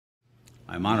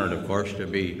I'm honored, of course, to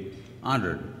be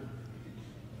honored.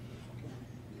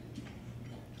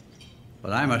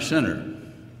 But I'm a sinner,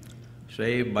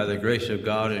 saved by the grace of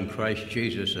God in Christ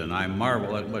Jesus, and I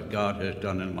marvel at what God has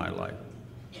done in my life.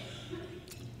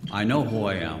 I know who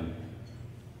I am,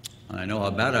 and I know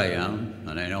how bad I am,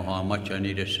 and I know how much I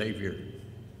need a Savior.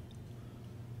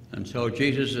 And so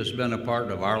Jesus has been a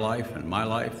part of our life and my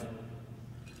life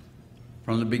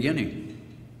from the beginning.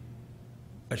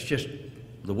 That's just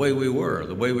the way we were,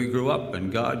 the way we grew up,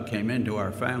 and God came into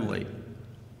our family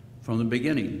from the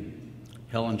beginning.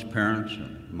 Helen's parents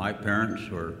and my parents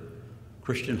were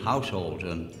Christian households,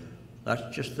 and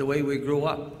that's just the way we grew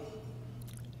up.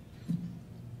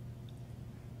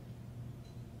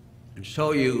 And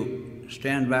so you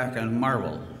stand back and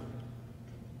marvel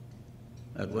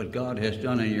at what God has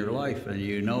done in your life, and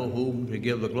you know whom to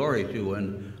give the glory to.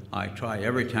 And I try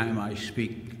every time I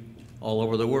speak all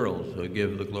over the world to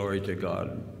give the glory to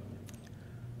God,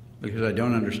 because I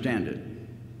don't understand it.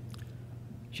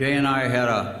 Jay and I had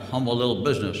a humble little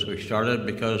business we started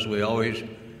because we always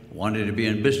wanted to be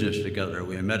in business together.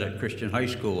 We met at Christian high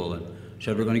school and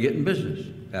said we're going to get in business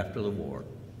after the war,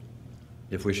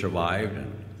 if we survived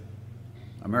and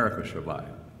America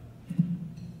survived.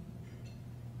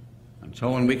 And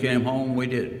so when we came home, we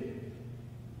did.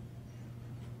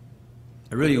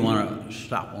 I really want to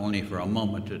stop only for a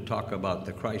moment to talk about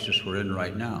the crisis we're in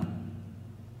right now.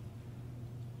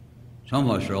 Some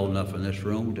of us are old enough in this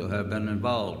room to have been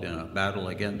involved in a battle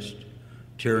against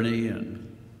tyranny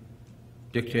and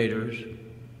dictators.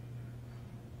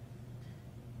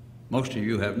 Most of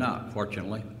you have not,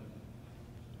 fortunately.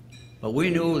 But we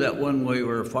knew that when we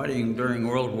were fighting during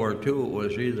World War II, it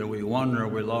was either we won or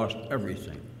we lost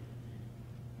everything.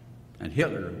 And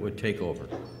Hitler would take over.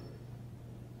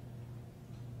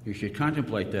 You should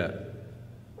contemplate that.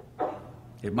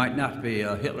 It might not be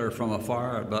a Hitler from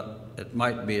afar, but it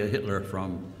might be a Hitler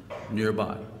from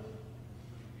nearby.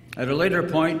 At a later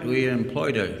point, we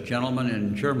employed a gentleman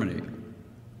in Germany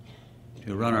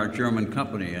to run our German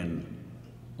company, and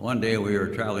one day we were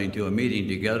traveling to a meeting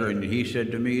together, and he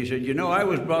said to me, he said, "You know, I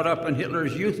was brought up in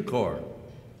Hitler's youth corps,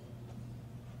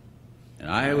 and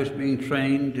I was being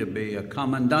trained to be a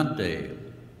commandante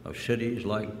of cities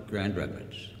like Grand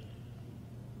Rapids."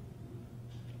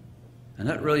 And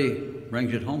that really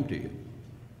brings it home to you,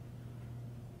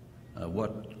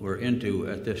 what we're into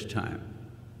at this time.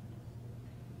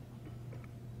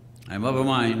 I'm of a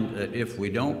mind that if we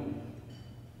don't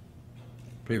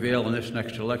prevail in this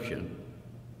next election,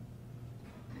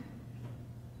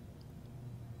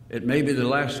 it may be the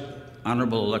last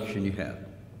honorable election you have.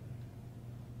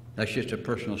 That's just a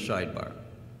personal sidebar.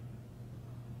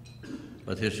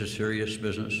 But this is serious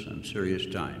business and serious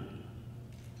time.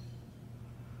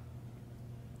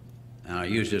 And I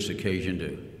use this occasion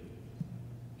to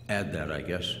add that, I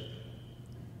guess.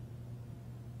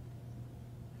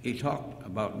 He talked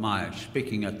about my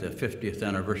speaking at the 50th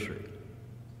anniversary.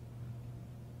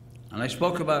 And I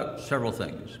spoke about several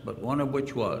things, but one of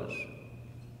which was,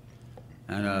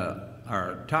 and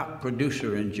our top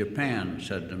producer in Japan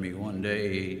said to me one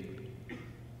day, he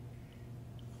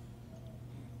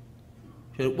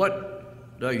said,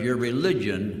 "What does your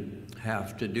religion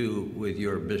have to do with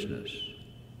your business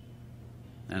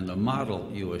and the model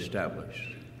you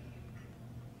establish?"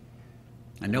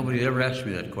 And nobody ever asked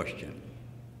me that question.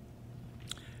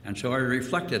 And so I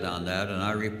reflected on that, and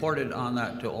I reported on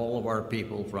that to all of our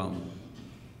people from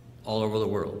all over the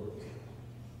world.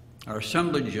 Our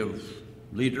assemblage of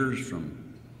leaders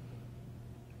from,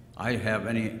 I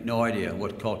have no idea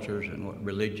what cultures and what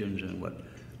religions and what,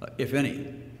 if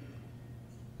any,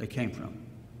 they came from.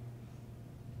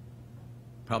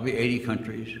 Probably 80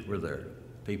 countries were there,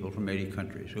 people from 80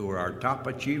 countries who were our top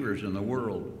achievers in the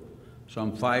world,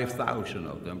 some 5,000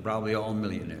 of them, probably all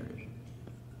millionaires.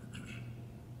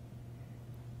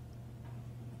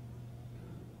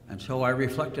 And so I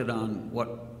reflected on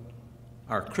what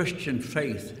our Christian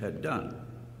faith had done.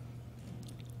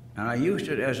 And I used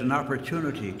it as an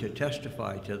opportunity to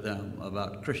testify to them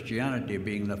about Christianity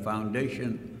being the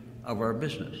foundation of our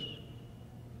business.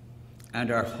 And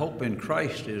our hope in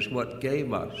Christ is what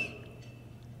gave us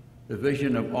the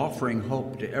vision of offering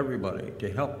hope to everybody to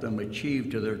help them achieve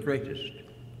to their greatest.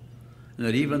 And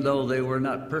that even though they were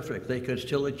not perfect, they could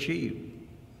still achieve.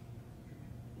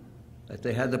 That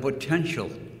they had the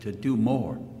potential to do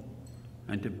more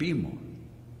and to be more.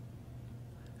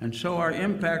 And so our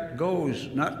impact goes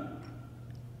not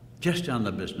just on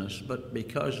the business, but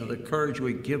because of the courage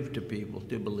we give to people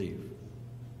to believe.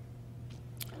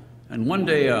 And one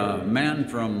day a man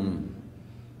from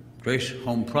Grace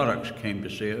Home Products came to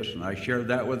see us, and I shared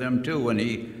that with him too, and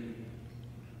he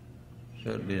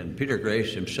And Peter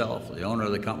Grace himself, the owner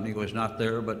of the company, was not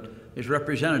there, but his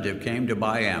representative came to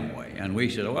buy Amway. And we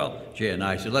said, well, Jay and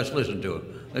I said, let's listen to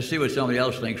him. Let's see what somebody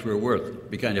else thinks we're worth. It'd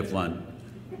be kind of fun.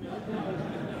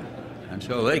 And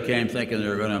so they came thinking they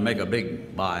were going to make a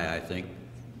big buy, I think.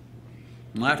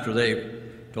 And after they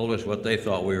told us what they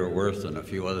thought we were worth and a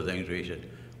few other things, we said,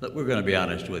 look, we're going to be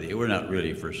honest with you. We're not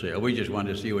really for sale. We just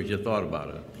wanted to see what you thought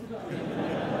about it.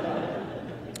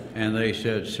 And they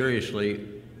said, seriously,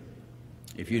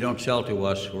 if you don't sell to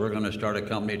us, we're going to start a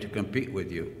company to compete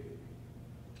with you.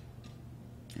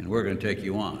 And we're going to take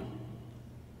you on.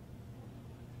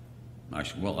 I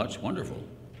said, well, that's wonderful.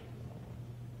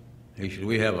 He said,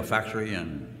 we have a factory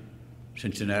in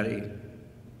Cincinnati.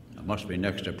 It must be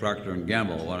next to Procter &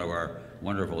 Gamble, one of our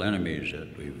wonderful enemies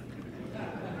that we've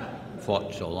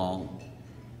fought so long.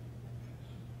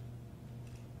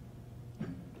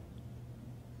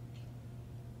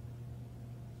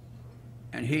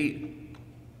 And he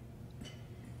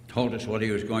told us what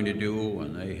he was going to do,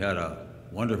 and they had a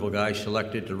wonderful guy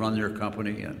selected to run their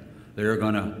company, and they were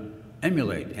going to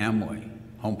emulate Amway,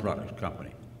 home products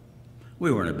company.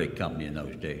 We weren't a big company in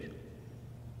those days.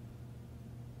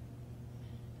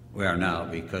 We are now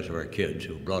because of our kids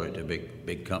who brought it to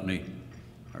big company.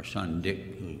 Our son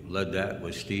Dick, who led that,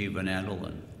 with Steve and Andel,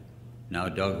 and now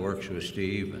Doug works with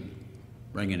Steve and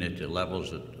bringing it to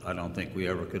levels that I don't think we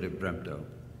ever could have dreamt of.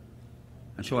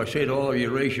 And so I say to all of you,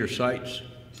 raise your sights.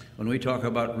 When we talk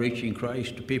about reaching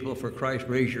Christ, to people for Christ,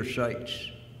 raise your sights.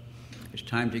 It's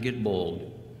time to get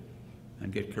bold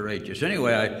and get courageous.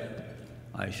 Anyway,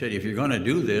 I said, if you're going to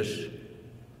do this,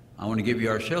 I want to give you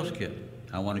our sales kit.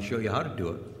 I want to show you how to do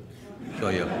it. So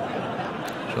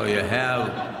you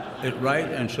have it right,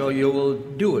 and so you will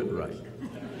do it right.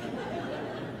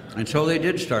 And so they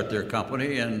did start their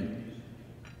company, and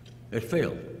it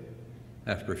failed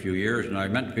after a few years. And I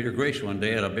met Peter Grace one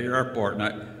day at a big airport, and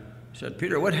I said,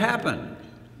 Peter, what happened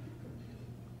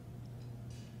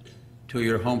to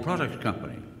your home products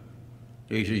company?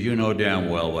 He says, you know damn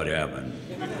well what happened.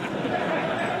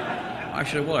 I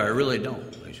said, well, I really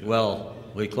don't. He said, well,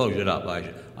 we closed it up.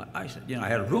 I said, you know, I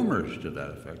had rumors to that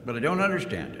effect, but I don't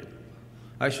understand it.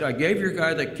 I said, I gave your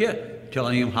guy the kit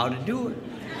telling him how to do it.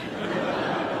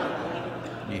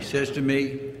 And he says to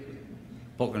me,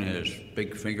 poking his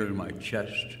big finger in my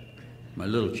chest, my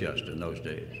little chest in those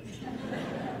days,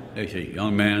 he said,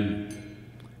 young man,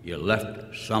 you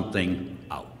left something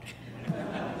out.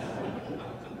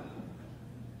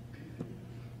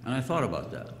 And I thought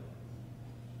about that.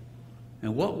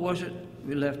 And what was it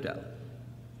we left out?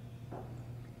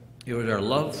 It was our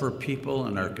love for people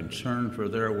and our concern for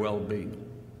their well-being.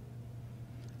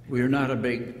 We are not a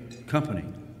big company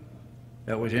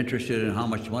that was interested in how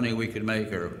much money we could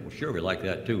make, or well, sure, we like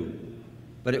that too.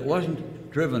 But it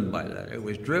wasn't driven by that. It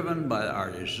was driven by our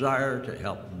desire to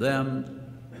help them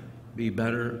be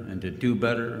better and to do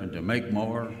better and to make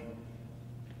more.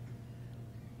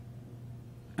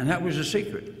 And that was the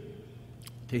secret.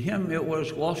 To him, it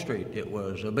was Wall Street. It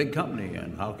was a big company,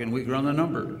 and how can we run the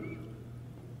numbers?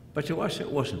 But to us, it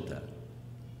wasn't that.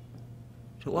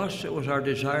 To us, it was our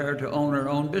desire to own our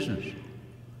own business.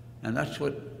 And that's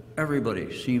what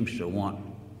everybody seems to want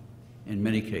in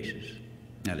many cases.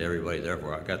 Not everybody,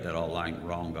 therefore, I got that all lying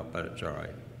wrong up, but it's all right.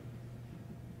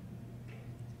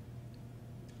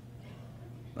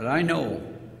 But I know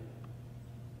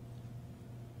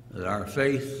that our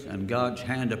faith and God's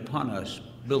hand upon us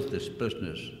built this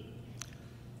business.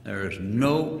 There is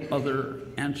no other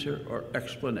answer or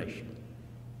explanation.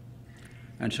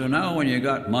 And so now when you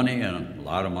got money, and a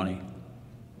lot of money,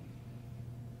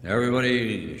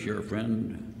 everybody is your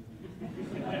friend.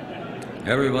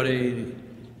 Everybody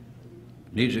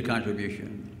needs a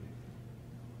contribution.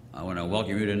 I want to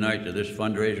welcome you tonight to this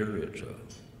fundraiser. It's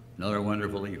another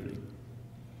wonderful evening.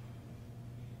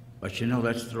 But you know,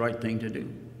 that's the right thing to do.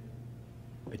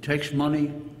 It takes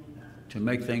money to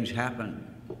make things happen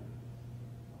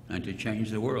and to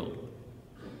change the world.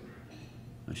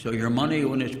 And so your money,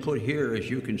 when it's put here, as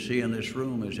you can see in this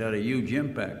room, has had a huge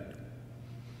impact.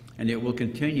 And it will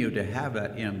continue to have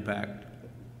that impact.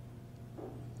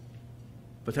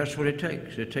 But that's what it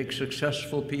takes. It takes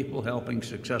successful people helping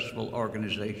successful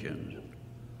organizations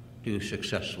do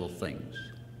successful things.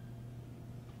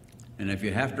 And if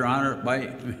you have to honor it by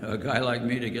a guy like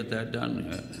me to get that done,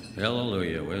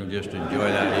 hallelujah, we'll just enjoy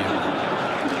that evening.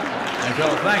 And so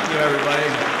thank you,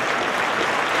 everybody.